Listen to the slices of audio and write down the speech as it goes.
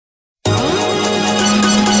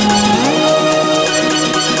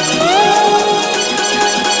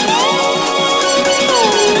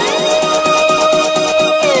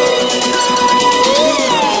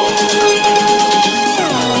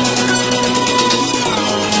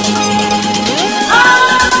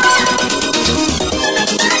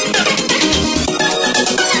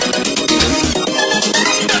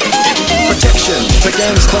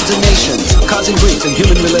causing grief in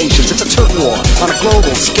human relations. It's a turf war on a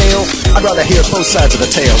global scale. I'd rather hear both sides of the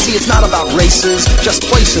tale. See, it's not about races, just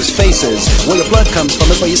places, faces. Where your blood comes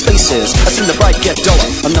from is where your space is. I've seen the bright get duller.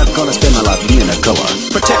 I'm not gonna spend my life being a color.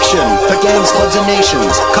 Protection for gangs, clubs, and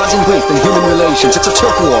nations, causing grief in human relations. It's a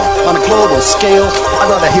turf war on a global scale.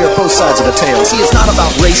 I'd rather hear both sides of the tale. See, it's not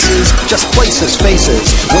about races, just places,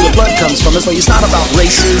 faces. Where your blood comes from is where it's not about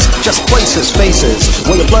races, just places, faces.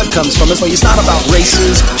 Where your blood comes from is where it's not about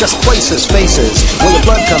races, just places, faces. Where your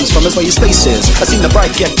blood comes from is where your space is. I've seen the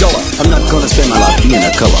bright get duller. I'm not gonna spend my life being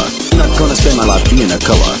a color. I'm not gonna spend my life being a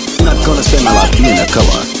color. I'm not gonna spend my life being a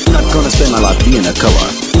color. I'm not gonna spend my life being a color.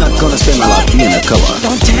 I'm not gonna spend my life being a color.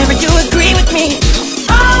 Don't tell me you agree with me.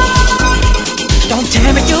 Don't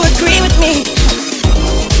tell me you agree with me.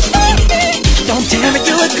 Don't tell me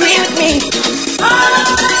you agree with me.